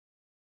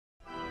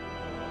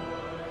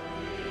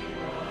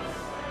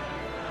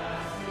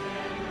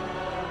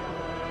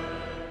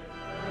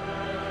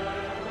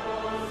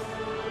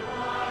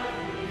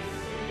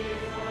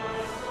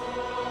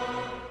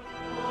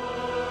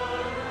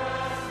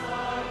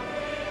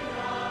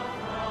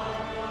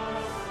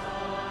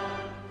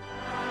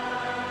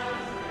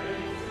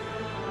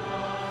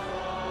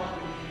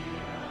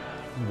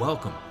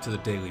Welcome to the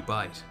Daily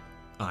Bite.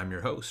 I'm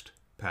your host,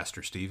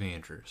 Pastor Steve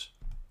Andrews.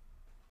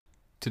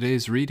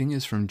 Today's reading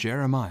is from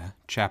Jeremiah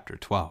chapter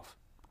 12.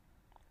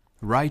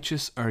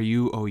 Righteous are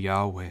you, O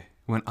Yahweh,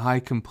 when I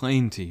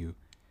complain to you,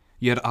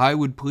 yet I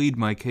would plead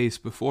my case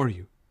before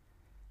you.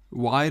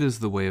 Why does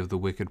the way of the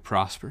wicked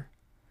prosper?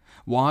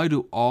 Why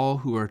do all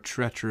who are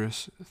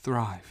treacherous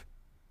thrive?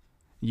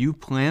 You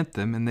plant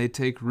them, and they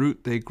take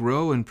root. They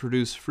grow and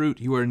produce fruit.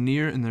 You are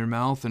near in their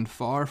mouth and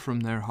far from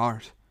their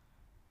heart.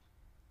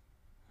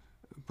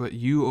 But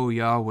you, O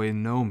Yahweh,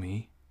 know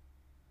me.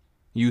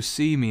 You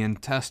see me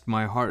and test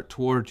my heart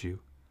toward you.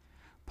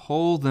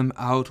 Pull them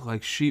out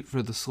like sheep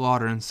for the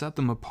slaughter, and set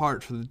them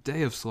apart for the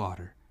day of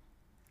slaughter.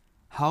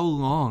 How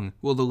long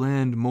will the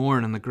land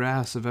mourn and the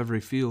grass of every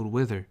field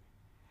wither?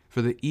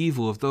 For the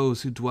evil of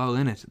those who dwell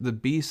in it, the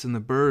beasts and the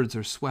birds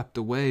are swept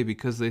away,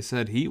 because they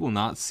said, He will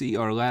not see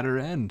our latter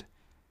end.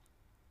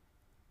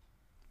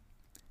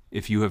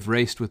 If you have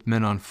raced with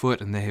men on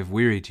foot and they have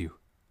wearied you,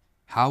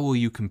 how will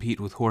you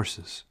compete with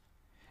horses?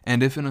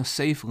 And if in a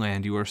safe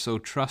land you are so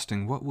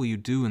trusting, what will you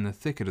do in the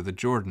thicket of the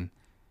Jordan?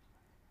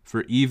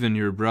 For even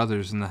your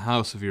brothers in the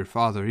house of your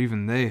father,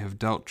 even they have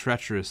dealt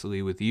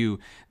treacherously with you.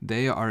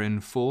 They are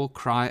in full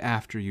cry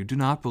after you. Do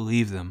not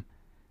believe them,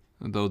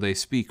 though they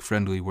speak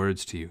friendly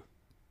words to you.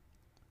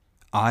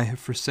 I have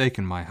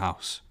forsaken my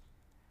house.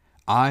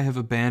 I have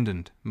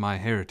abandoned my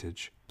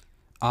heritage.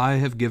 I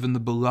have given the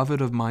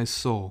beloved of my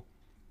soul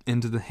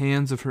into the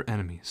hands of her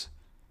enemies.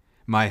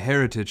 My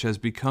heritage has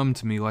become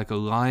to me like a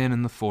lion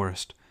in the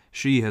forest.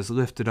 She has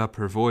lifted up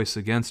her voice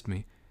against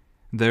me.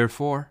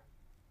 Therefore,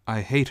 I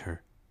hate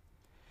her.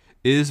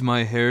 Is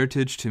my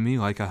heritage to me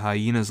like a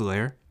hyena's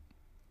lair?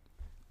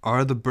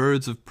 Are the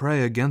birds of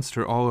prey against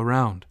her all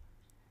around?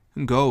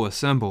 Go,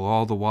 assemble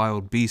all the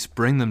wild beasts,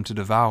 bring them to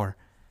devour.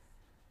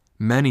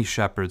 Many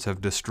shepherds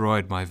have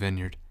destroyed my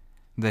vineyard.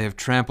 They have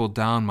trampled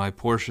down my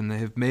portion. They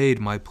have made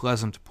my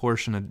pleasant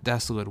portion a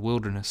desolate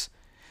wilderness.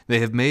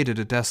 They have made it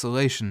a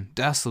desolation.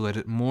 Desolate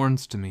it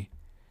mourns to me.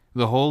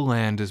 The whole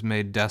land is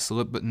made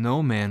desolate, but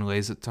no man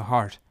lays it to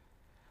heart.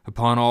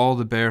 Upon all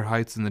the bare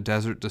heights in the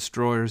desert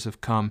destroyers have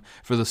come,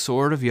 for the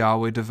sword of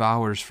Yahweh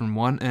devours from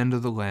one end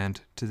of the land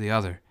to the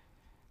other.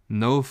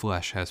 No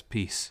flesh has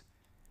peace.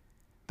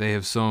 They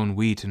have sown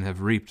wheat and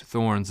have reaped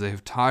thorns. They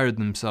have tired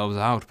themselves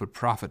out, but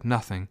profit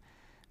nothing.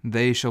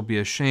 They shall be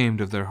ashamed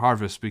of their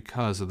harvest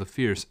because of the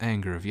fierce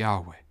anger of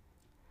Yahweh.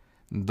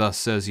 Thus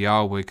says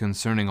Yahweh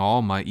concerning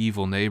all my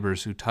evil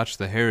neighbors who touch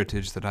the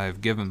heritage that I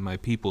have given my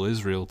people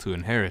Israel to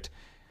inherit.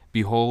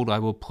 Behold, I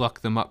will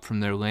pluck them up from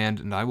their land,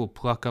 and I will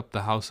pluck up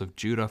the house of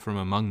Judah from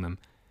among them.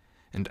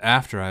 And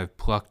after I have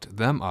plucked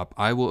them up,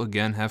 I will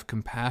again have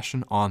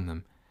compassion on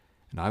them,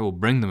 and I will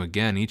bring them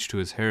again, each to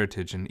his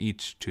heritage and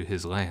each to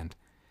his land.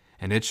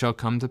 And it shall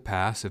come to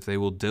pass, if they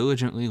will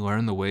diligently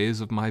learn the ways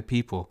of my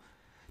people,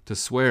 to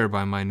swear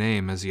by my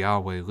name as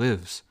Yahweh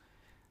lives,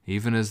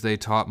 even as they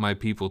taught my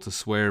people to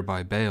swear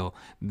by Baal,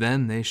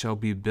 then they shall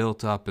be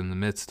built up in the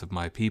midst of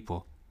my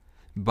people.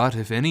 But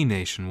if any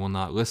nation will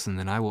not listen,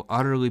 then I will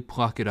utterly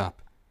pluck it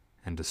up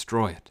and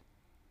destroy it,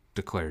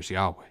 declares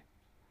Yahweh.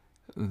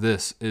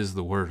 This is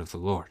the word of the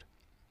Lord.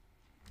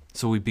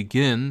 So we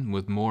begin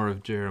with more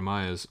of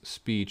Jeremiah's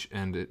speech,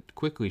 and it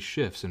quickly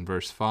shifts in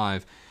verse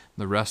 5.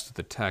 The rest of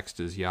the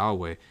text is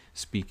Yahweh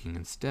speaking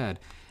instead.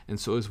 And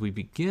so as we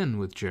begin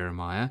with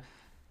Jeremiah,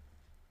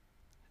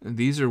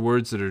 these are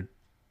words that are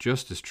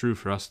just as true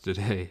for us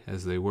today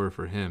as they were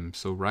for him.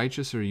 So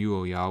righteous are you,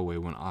 O Yahweh,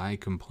 when I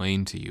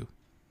complain to you.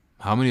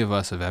 How many of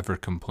us have ever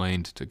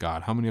complained to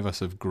God? How many of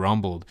us have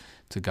grumbled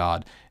to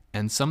God?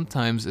 And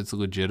sometimes it's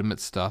legitimate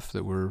stuff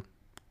that we're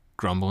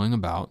grumbling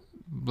about,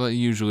 but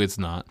usually it's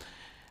not.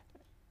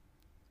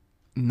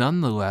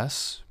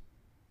 Nonetheless,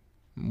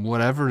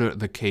 whatever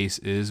the case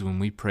is, when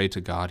we pray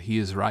to God, He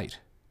is right.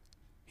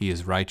 He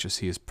is righteous,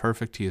 He is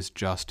perfect, He is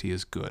just, He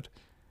is good.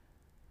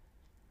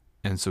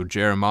 And so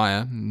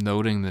Jeremiah,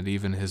 noting that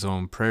even his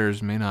own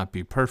prayers may not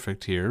be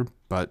perfect here,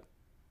 but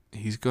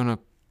he's gonna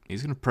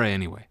pray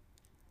anyway.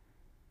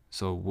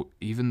 So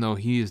even though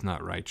he is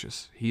not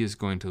righteous, he is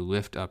going to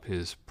lift up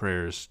his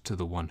prayers to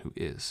the one who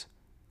is.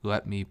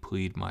 Let me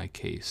plead my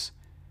case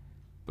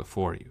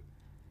before you.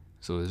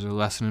 So there's a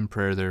lesson in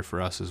prayer there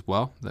for us as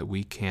well, that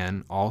we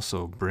can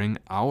also bring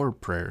our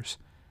prayers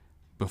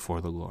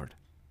before the Lord,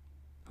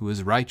 who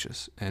is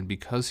righteous. And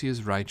because He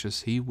is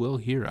righteous, He will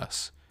hear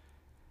us.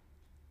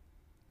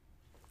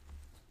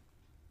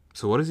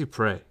 So what does he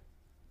pray?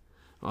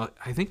 Well,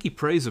 I think he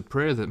prays a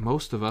prayer that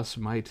most of us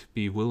might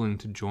be willing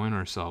to join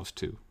ourselves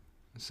to.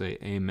 Say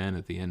amen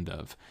at the end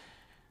of.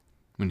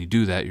 When you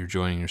do that, you're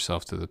joining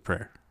yourself to the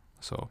prayer.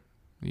 So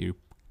you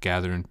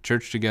gather in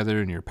church together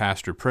and your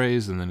pastor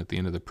prays, and then at the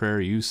end of the prayer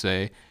you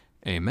say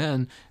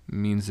amen,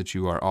 means that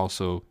you are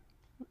also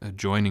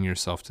joining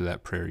yourself to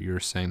that prayer. You're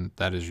saying that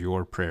that is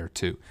your prayer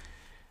too.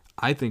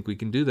 I think we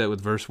can do that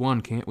with verse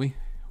 1, can't we?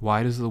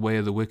 Why does the way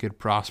of the wicked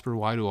prosper?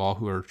 Why do all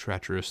who are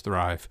treacherous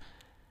thrive?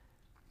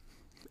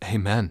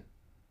 Amen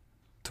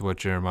to what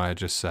Jeremiah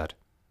just said.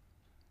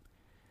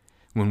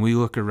 When we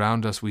look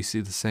around us, we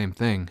see the same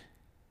thing.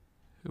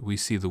 We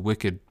see the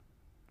wicked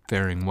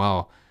faring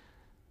well,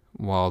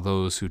 while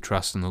those who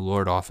trust in the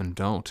Lord often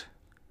don't.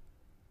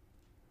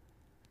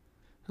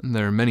 And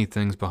there are many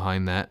things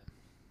behind that,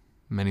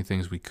 many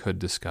things we could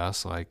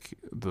discuss, like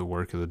the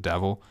work of the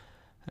devil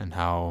and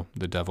how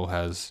the devil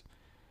has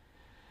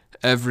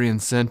every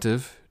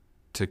incentive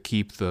to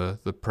keep the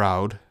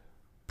proud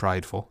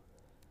prideful,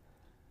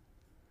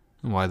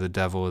 and why the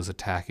devil is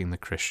attacking the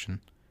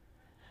Christian.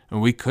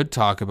 And we could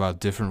talk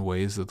about different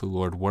ways that the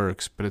Lord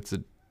works, but it's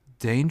a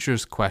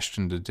dangerous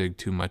question to dig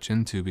too much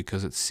into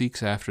because it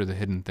seeks after the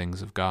hidden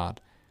things of God.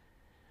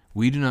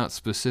 We do not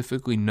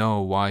specifically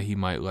know why he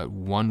might let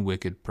one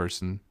wicked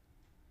person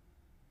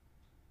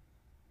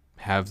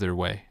have their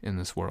way in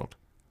this world.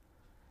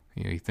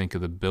 You think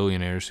of the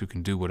billionaires who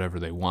can do whatever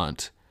they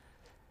want,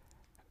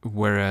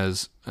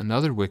 whereas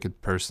another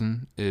wicked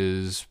person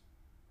is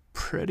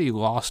pretty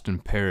lost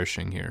and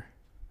perishing here.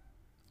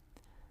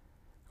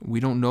 We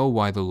don't know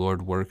why the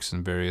Lord works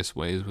in various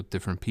ways with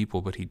different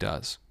people, but he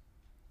does.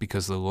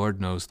 Because the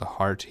Lord knows the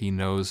heart. He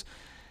knows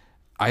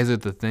either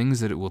the things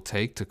that it will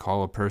take to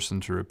call a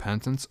person to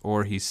repentance,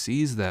 or he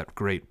sees that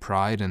great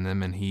pride in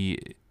them and he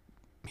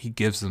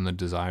gives them the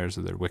desires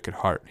of their wicked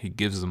heart. He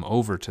gives them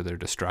over to their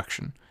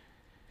destruction.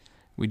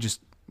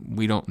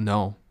 We don't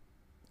know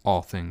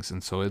all things,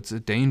 and so it's a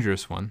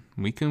dangerous one.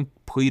 We can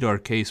plead our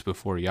case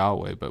before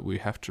Yahweh, but we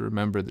have to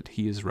remember that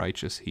he is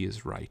righteous, he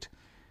is right.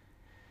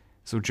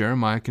 So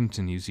Jeremiah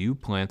continues, you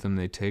plant them,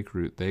 they take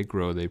root, they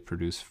grow, they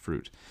produce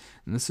fruit.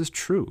 And this is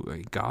true.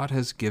 God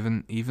has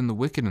given even the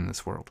wicked in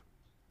this world.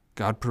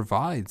 God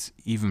provides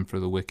even for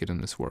the wicked in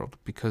this world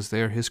because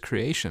they are his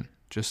creation,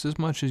 just as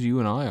much as you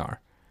and I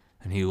are.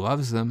 And he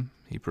loves them,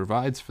 he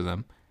provides for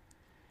them.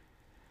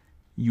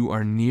 You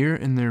are near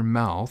in their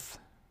mouth,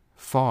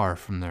 far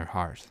from their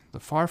heart. The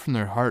far from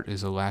their heart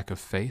is a lack of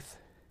faith.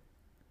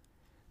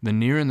 The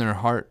near in their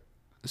heart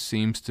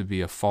seems to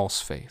be a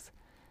false faith.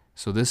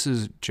 So this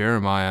is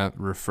Jeremiah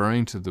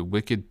referring to the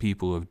wicked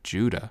people of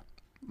Judah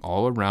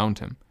all around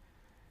him.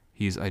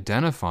 He's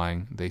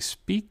identifying they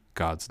speak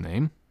God's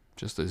name,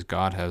 just as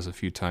God has a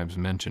few times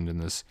mentioned in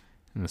this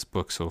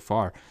book so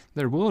far.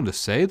 They're willing to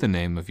say the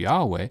name of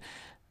Yahweh,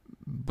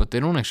 but they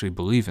don't actually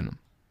believe in him.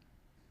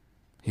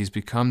 He's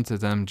become to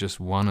them just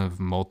one of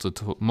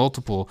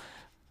multiple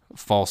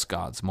false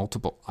gods,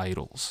 multiple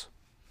idols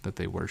that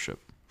they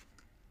worship.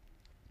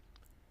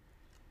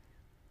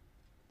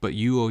 But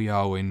you, O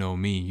Yahweh, know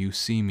me. You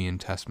see me and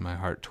test my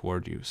heart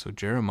toward you. So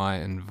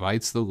Jeremiah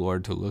invites the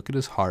Lord to look at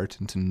his heart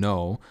and to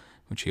know,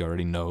 which he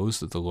already knows,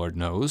 that the Lord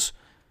knows.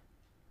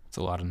 It's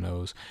a lot of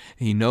knows.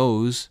 He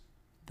knows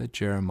that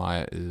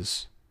Jeremiah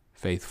is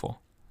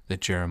faithful,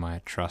 that Jeremiah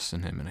trusts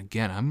in him. And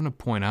again, I'm going to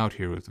point out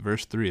here with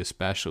verse 3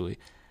 especially,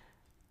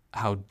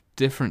 how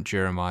different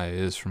Jeremiah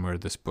is from where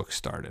this book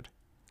started.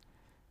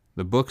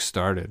 The book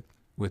started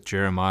with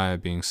Jeremiah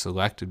being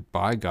selected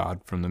by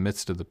God from the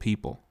midst of the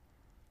people,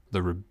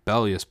 the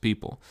rebellious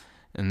people.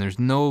 And there's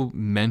no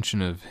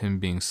mention of him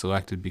being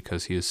selected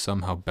because he is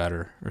somehow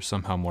better or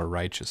somehow more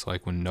righteous,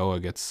 like when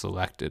Noah gets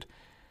selected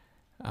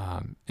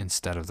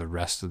instead of the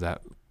rest of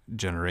that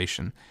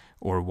generation,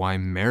 or why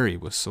Mary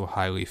was so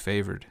highly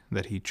favored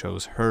that he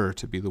chose her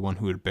to be the one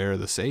who would bear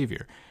the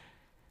Savior.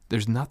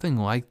 There's nothing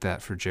like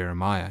that for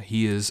Jeremiah.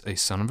 He is a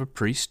son of a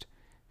priest,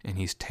 and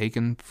he's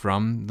taken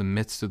from the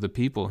midst of the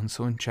people. And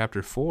so in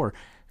chapter 4,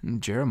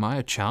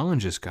 Jeremiah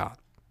challenges God.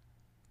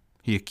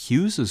 He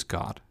accuses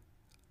God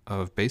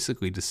of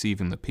basically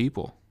deceiving the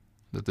people,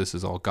 that this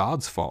is all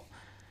God's fault.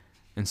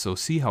 And so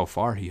see how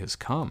far he has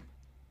come.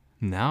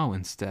 Now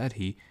instead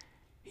he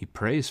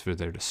prays for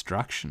their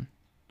destruction.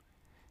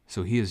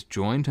 So he has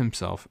joined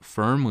himself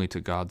firmly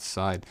to God's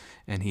side,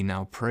 and he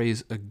now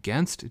prays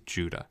against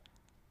Judah,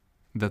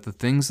 that the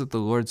things that the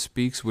Lord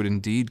speaks would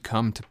indeed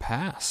come to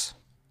pass.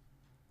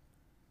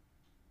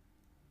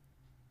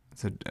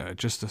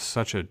 It's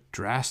such a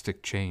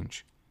drastic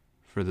change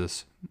for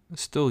this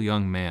still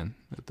young man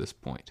at this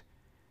point.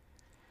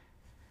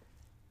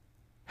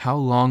 How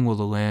long will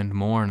the land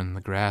mourn and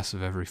the grass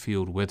of every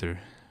field wither?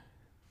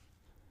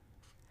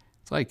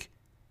 It's like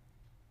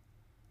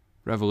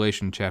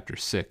Revelation chapter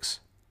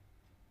 6,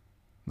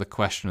 the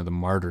question of the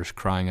martyrs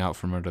crying out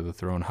from under the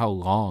throne, how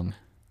long?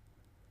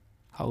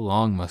 How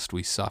long must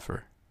we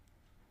suffer?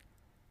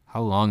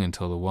 How long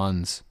until the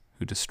ones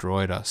who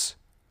destroyed us?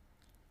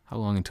 How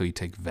long until you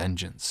take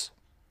vengeance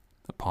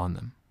upon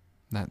them?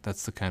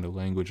 That's the kind of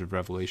language of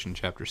Revelation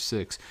chapter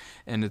 6,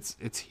 and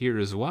it's here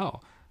as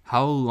well.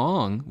 How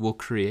long will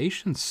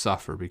creation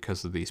suffer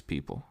because of these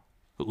people?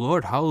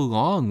 Lord, how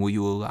long will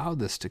you allow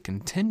this to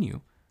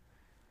continue?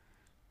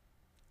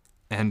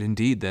 And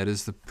indeed, that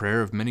is the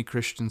prayer of many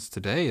Christians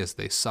today as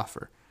they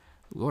suffer.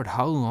 Lord,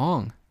 how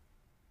long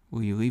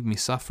will you leave me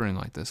suffering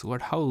like this?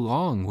 Lord, how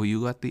long will you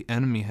let the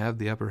enemy have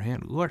the upper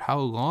hand? Lord, how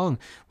long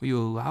will you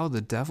allow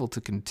the devil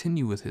to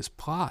continue with his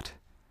plot?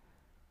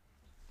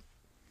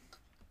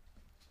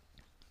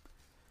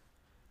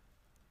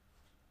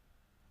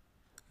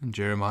 And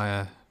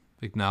Jeremiah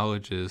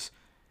acknowledges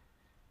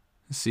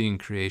seeing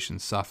creation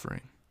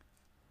suffering.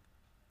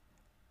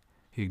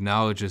 He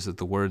acknowledges that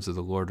the words of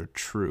the Lord are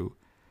true,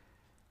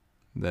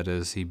 that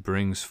as he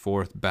brings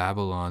forth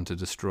Babylon to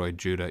destroy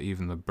Judah,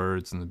 even the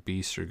birds and the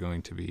beasts are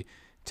going to be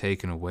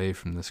taken away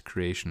from this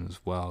creation as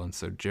well. And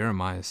so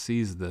Jeremiah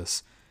sees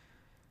this.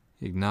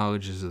 He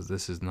acknowledges that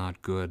this is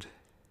not good.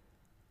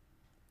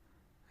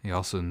 He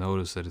also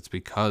noticed that it's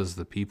because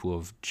the people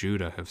of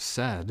Judah have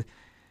said,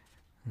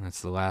 and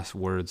that's the last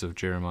words of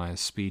Jeremiah's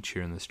speech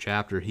here in this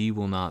chapter, he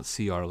will not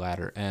see our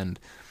latter end.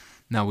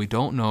 Now, we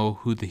don't know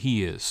who the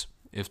he is.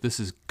 If this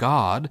is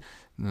God,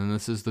 then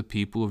this is the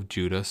people of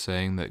Judah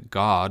saying that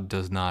God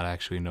does not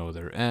actually know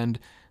their end.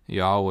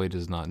 Yahweh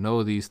does not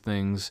know these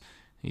things.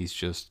 He's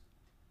just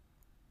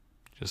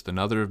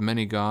another of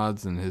many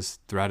gods, and his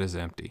threat is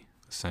empty,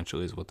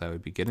 essentially is what that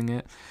would be getting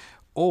at.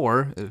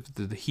 Or, if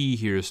the he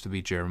here is to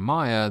be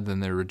Jeremiah, then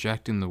they're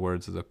rejecting the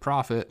words of the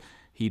prophet.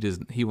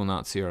 He will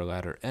not see our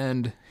latter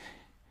end.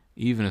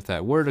 Even if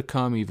that were to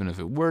come, even if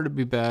it were to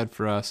be bad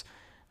for us,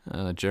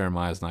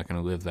 Jeremiah's not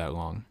going to live that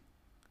long,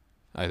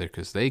 either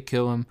because they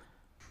kill him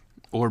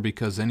or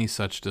because any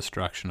such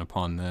destruction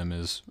upon them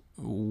is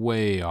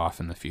way off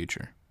in the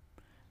future.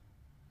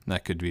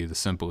 That could be the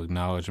simple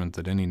acknowledgement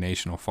that any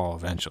nation will fall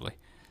eventually.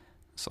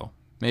 So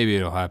maybe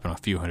it'll happen a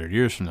few hundred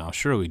years from now.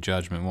 Surely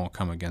judgment won't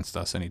come against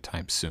us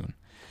anytime soon.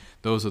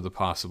 Those are the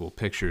possible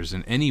pictures.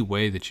 In any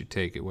way that you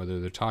take it, whether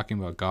they're talking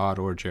about God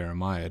or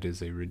Jeremiah, it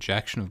is a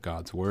rejection of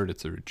God's word.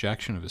 It's a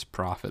rejection of his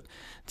prophet.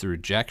 It's a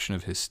rejection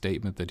of his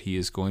statement that he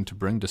is going to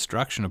bring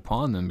destruction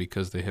upon them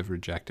because they have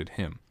rejected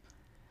him.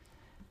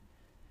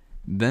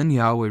 Then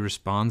Yahweh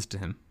responds to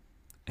him,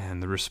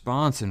 and the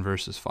response in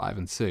verses 5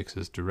 and 6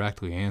 is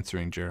directly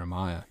answering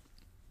Jeremiah.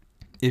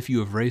 If you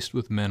have raced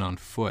with men on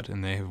foot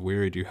and they have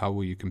wearied you, how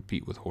will you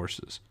compete with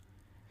horses?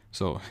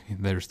 So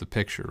there's the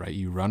picture, right?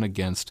 You run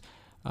against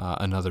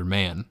another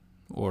man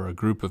or a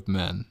group of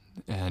men,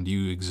 and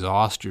you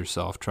exhaust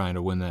yourself trying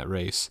to win that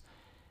race,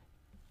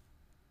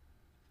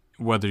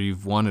 whether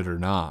you've won it or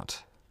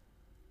not.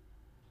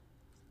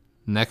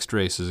 Next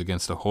race is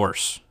against a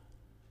horse.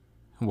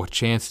 What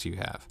chance do you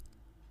have?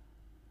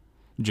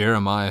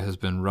 Jeremiah has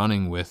been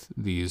running with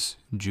these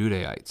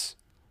Judahites,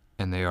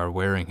 and they are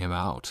wearing him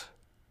out.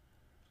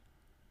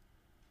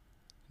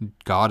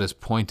 God is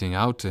pointing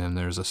out to him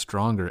there's a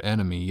stronger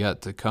enemy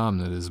yet to come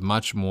that is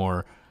much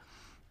more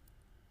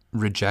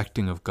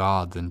rejecting of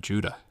God than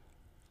Judah.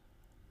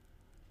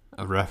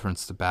 A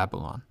reference to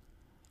Babylon.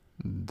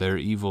 Their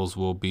evils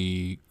will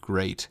be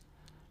great,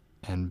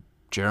 and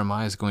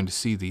Jeremiah is going to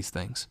see these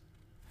things.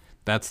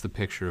 That's the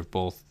picture of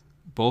both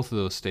of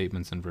those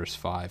statements in verse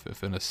 5.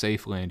 If in a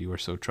safe land you are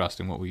so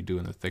trusting, what will you do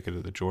in the thicket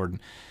of the Jordan?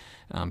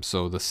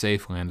 So the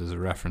safe land is a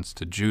reference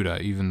to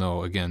Judah, even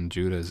though, again,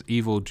 Judah is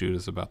evil, Judah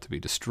is about to be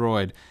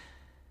destroyed.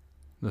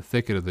 The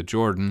thicket of the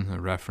Jordan, a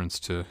reference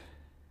to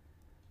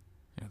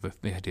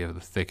the idea of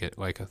the thicket,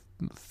 like a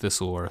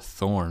thistle or a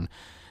thorn.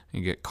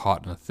 You get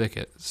caught in a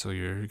thicket, so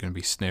you're going to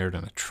be snared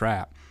in a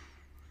trap.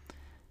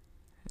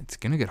 It's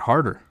going to get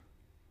harder.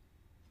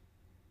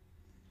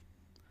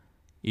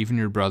 Even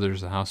your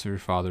brothers, the house of your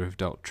father, have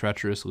dealt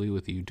treacherously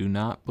with you. Do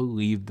not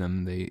believe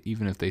them,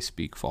 even if they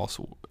speak false,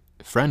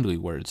 friendly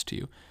words to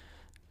you.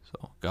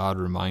 So God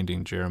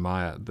reminding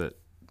Jeremiah that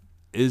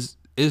is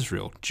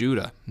Israel,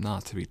 Judah,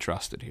 not to be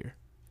trusted here.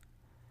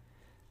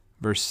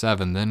 Verse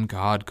 7, then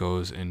God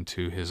goes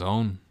into his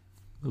own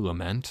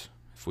lament,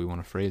 if we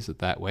want to phrase it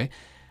that way.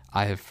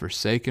 I have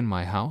forsaken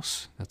my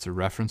house. That's a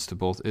reference to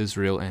both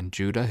Israel and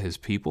Judah, his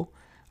people.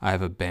 I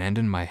have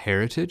abandoned my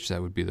heritage.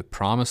 That would be the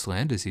promised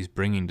land, as he's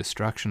bringing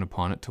destruction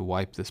upon it to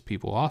wipe this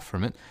people off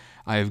from it.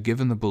 I have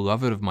given the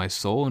beloved of my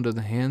soul into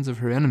the hands of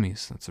her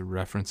enemies. That's a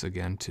reference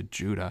again to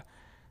Judah,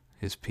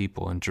 his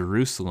people, and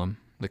Jerusalem,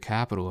 the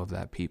capital of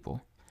that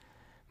people.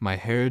 My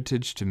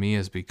heritage to me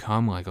has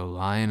become like a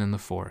lion in the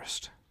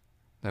forest.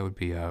 That would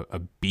be a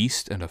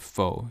beast and a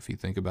foe. If you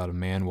think about a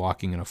man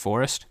walking in a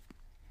forest,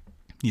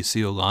 you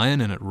see a lion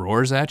and it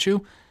roars at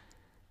you.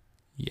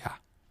 Yeah,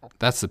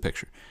 that's the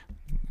picture.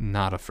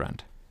 Not a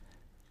friend.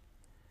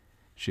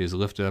 She has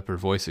lifted up her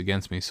voice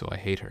against me, so I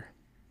hate her.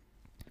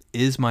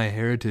 Is my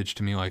heritage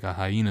to me like a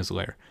hyena's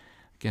lair?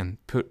 Again,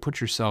 put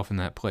yourself in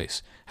that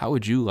place. How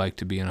would you like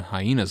to be in a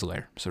hyena's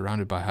lair,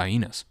 surrounded by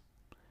hyenas?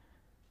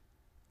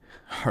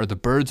 Are the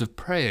birds of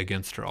prey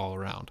against her all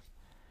around?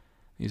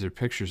 These are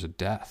pictures of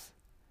death.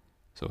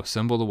 So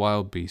assemble the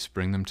wild beasts,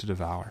 bring them to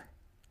devour.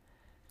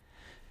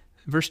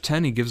 Verse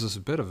 10, he gives us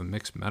a bit of a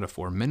mixed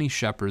metaphor. Many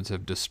shepherds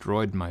have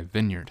destroyed my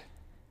vineyard.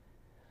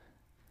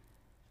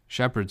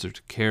 Shepherds are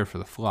to care for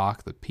the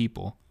flock, the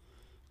people.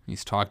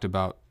 He's talked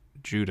about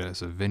Judah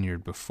as a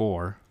vineyard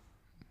before,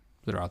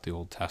 throughout the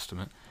Old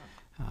Testament.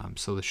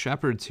 So the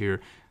shepherds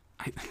here,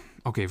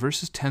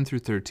 verses 10 through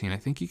 13, I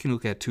think you can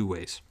look at two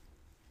ways.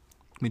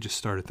 Let me just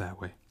start it that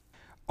way.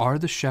 Are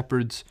the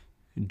shepherds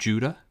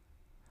Judah,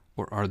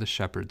 or are the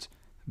shepherds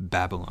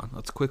Babylon?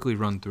 Let's quickly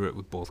run through it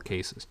with both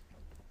cases.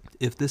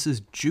 If this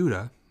is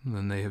Judah,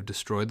 then they have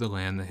destroyed the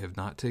land, they have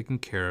not taken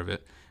care of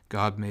it.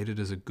 God made it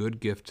as a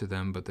good gift to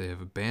them, but they have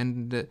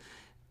abandoned it,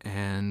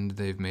 and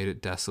they've made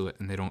it desolate,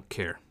 and they don't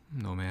care.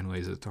 No man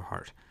lays it to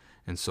heart.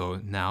 And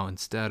so now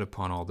instead,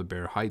 upon all the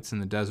bare heights in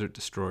the desert,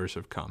 destroyers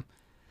have come.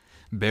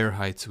 Bare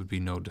heights would be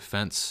no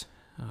defense.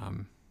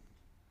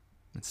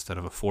 Instead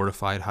of a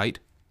fortified height,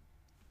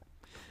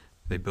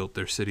 they built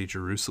their city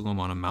Jerusalem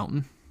on a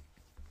mountain,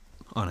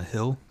 on a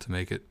hill, to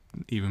make it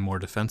even more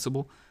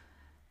defensible.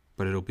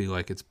 But it'll be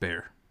like it's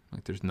bare,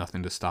 like there's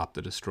nothing to stop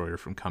the destroyer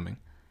from coming.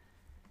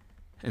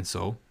 And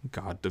so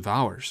God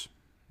devours.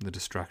 The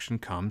destruction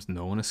comes,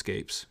 no one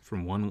escapes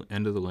from one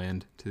end of the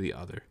land to the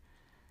other.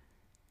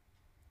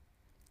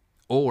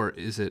 Or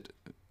is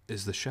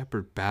the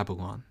shepherd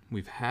Babylon?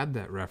 We've had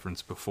that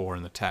reference before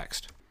in the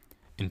text.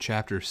 In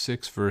chapter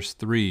 6, verse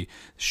 3,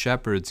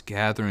 shepherds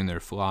gathering their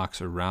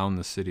flocks around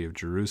the city of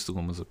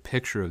Jerusalem was a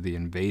picture of the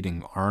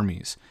invading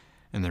armies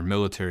and their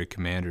military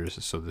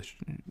commanders, so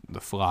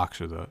the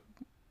flocks are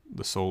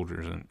the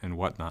soldiers and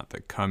whatnot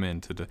that come in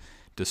to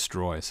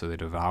destroy, so they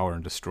devour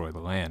and destroy the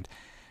land.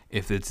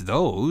 If it's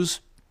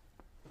those,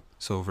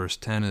 so verse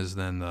 10 is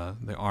then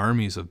the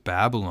armies of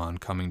Babylon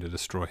coming to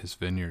destroy his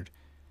vineyard.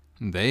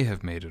 They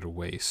have made it a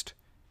waste,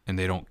 and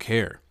they don't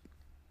care.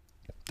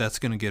 That's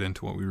going to get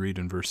into what we read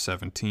in verse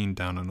 17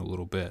 down in a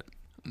little bit.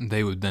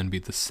 They would then be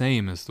the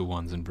same as the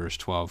ones in verse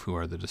 12 who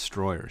are the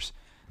destroyers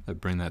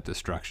that bring that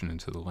destruction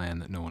into the land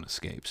that no one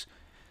escapes.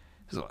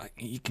 So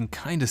you can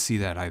kind of see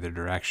that either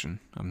direction.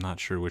 I'm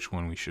not sure which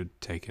one we should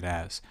take it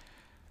as.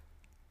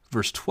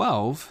 Verse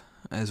 12,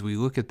 as we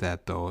look at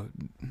that though,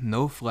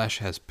 no flesh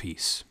has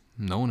peace.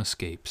 No one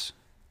escapes.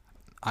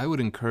 I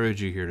would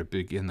encourage you here to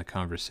begin the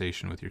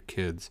conversation with your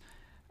kids.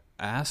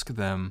 Ask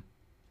them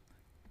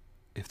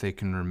if they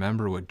can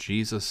remember what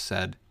Jesus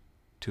said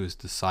to his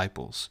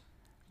disciples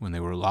when they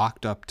were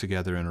locked up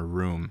together in a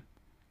room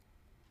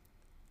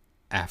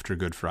after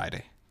Good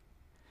Friday.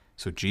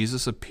 So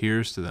Jesus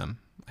appears to them,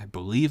 I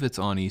believe it's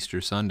on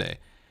Easter Sunday,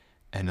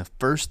 and the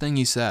first thing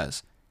he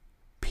says,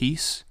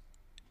 "Peace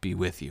be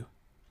with you."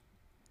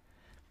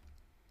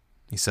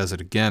 He says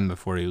it again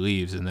before he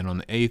leaves, and then on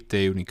the 8th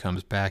day when he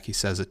comes back, he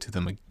says it to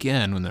them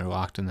again when they're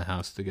locked in the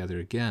house together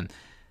again.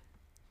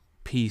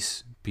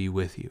 Peace be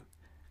with you.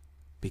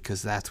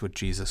 Because that's what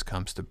Jesus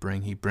comes to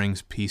bring. He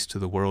brings peace to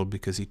the world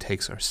because he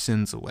takes our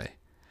sins away.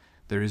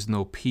 There is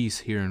no peace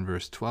here in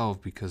verse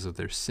 12 because of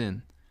their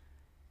sin.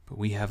 But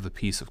we have the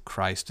peace of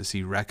Christ as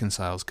he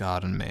reconciles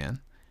God and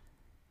man.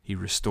 He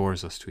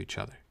restores us to each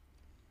other.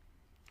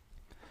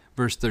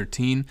 Verse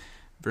 13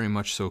 very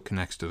much so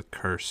connects to the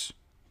curse.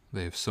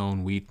 They have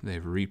sown wheat, they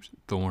have reaped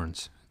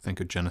thorns. Think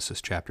of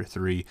Genesis chapter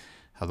 3,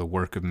 how the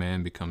work of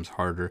man becomes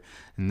harder.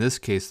 In this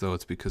case, though,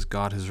 it's because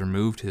God has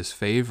removed his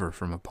favor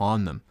from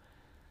upon them.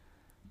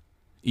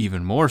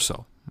 Even more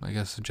so. I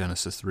guess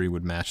Genesis 3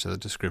 would match that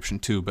description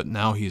too, but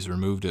now he's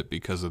removed it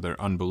because of their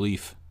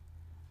unbelief,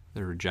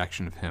 their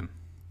rejection of him.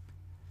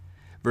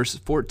 Verses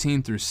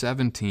 14 through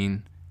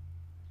 17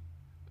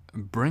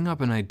 bring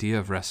up an idea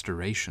of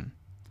restoration.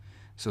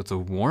 So it's a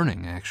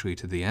warning, actually,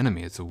 to the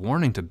enemy. It's a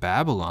warning to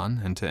Babylon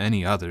and to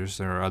any others.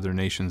 There are other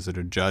nations that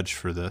are judged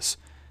for this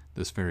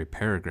very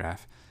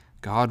paragraph.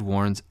 God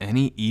warns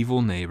any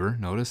evil neighbor,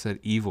 notice that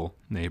evil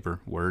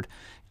neighbor word,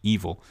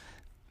 evil,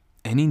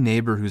 any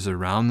neighbor who's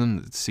around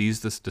them that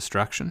sees this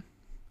destruction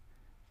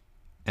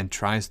and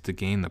tries to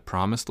gain the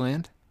promised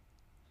land,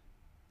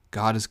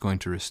 God is going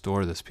to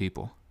restore this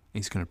people.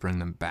 He's going to bring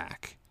them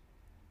back.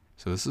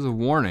 So this is a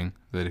warning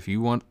that if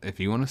you want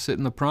to sit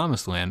in the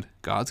promised land,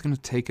 God's going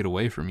to take it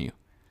away from you.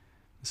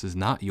 This is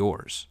not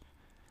yours.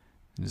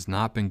 It has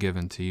not been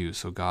given to you.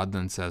 So God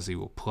then says he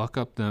will pluck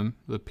up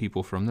the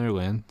people from their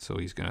land. So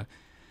he's going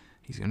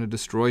to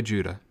destroy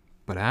Judah.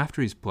 But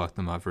after he's plucked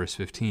them up, verse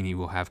 15, he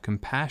will have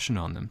compassion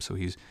on them. So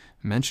he's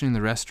mentioning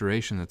the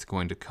restoration that's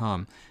going to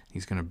come.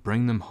 He's going to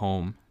bring them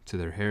home to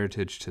their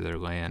heritage, to their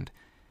land.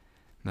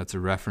 And that's a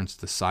reference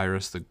to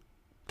Cyrus, the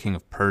king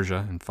of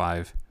Persia, in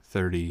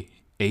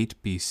 538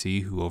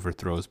 BC, who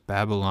overthrows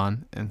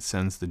Babylon and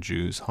sends the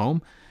Jews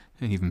home,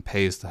 and even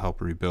pays to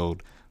help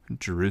rebuild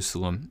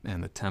Jerusalem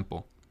and the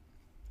temple.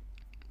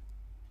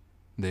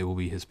 They will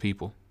be his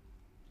people.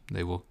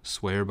 They will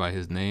swear by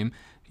his name.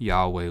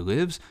 Yahweh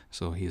lives,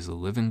 so he is a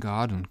living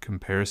God, in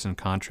comparison,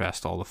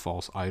 contrast all the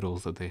false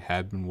idols that they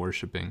had been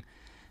worshiping,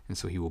 and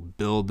so he will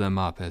build them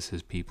up as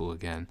his people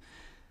again.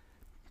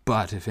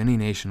 But if any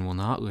nation will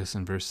not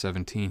listen, verse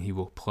 17, he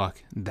will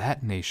pluck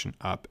that nation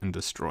up and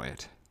destroy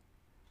it.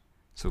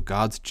 So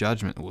God's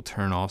judgment will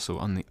turn also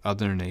on the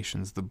other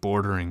nations, the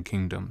bordering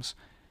kingdoms.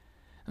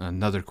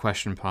 Another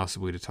question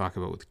possibly to talk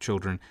about with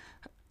children.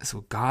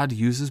 So God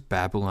uses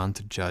Babylon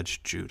to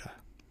judge Judah.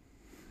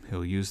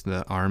 He'll use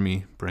the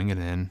army, bring it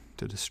in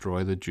to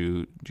destroy the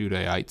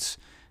Judahites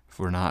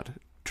for not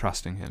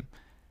trusting him.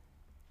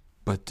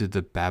 But did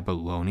the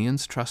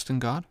Babylonians trust in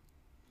God?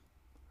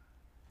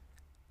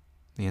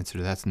 The answer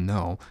to that's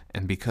no.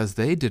 And because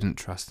they didn't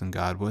trust in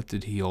God, what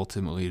did he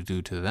ultimately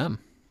do to them?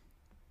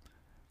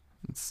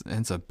 It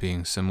ends up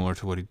being similar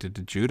to what he did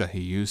to Judah.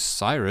 He used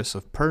Cyrus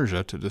of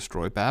Persia to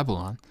destroy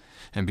Babylon.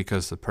 And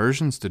because the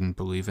Persians didn't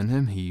believe in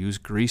him, he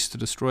used Greece to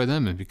destroy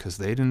them. And because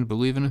they didn't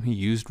believe in him, he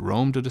used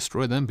Rome to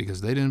destroy them.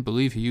 Because they didn't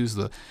believe, he used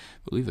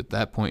believe at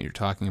that point you're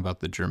talking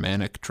about the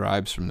Germanic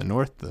tribes from the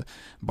north, the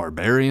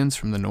barbarians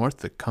from the north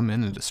that come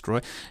in and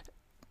destroy.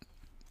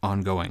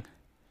 Ongoing,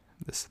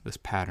 this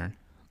pattern.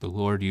 The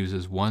Lord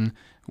uses one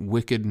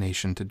wicked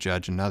nation to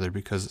judge another,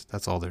 because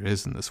that's all there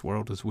is in this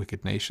world, is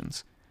wicked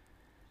nations.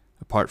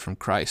 Apart from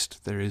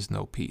Christ, there is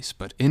no peace.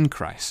 But in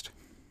Christ,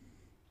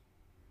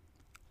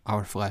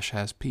 our flesh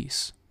has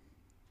peace.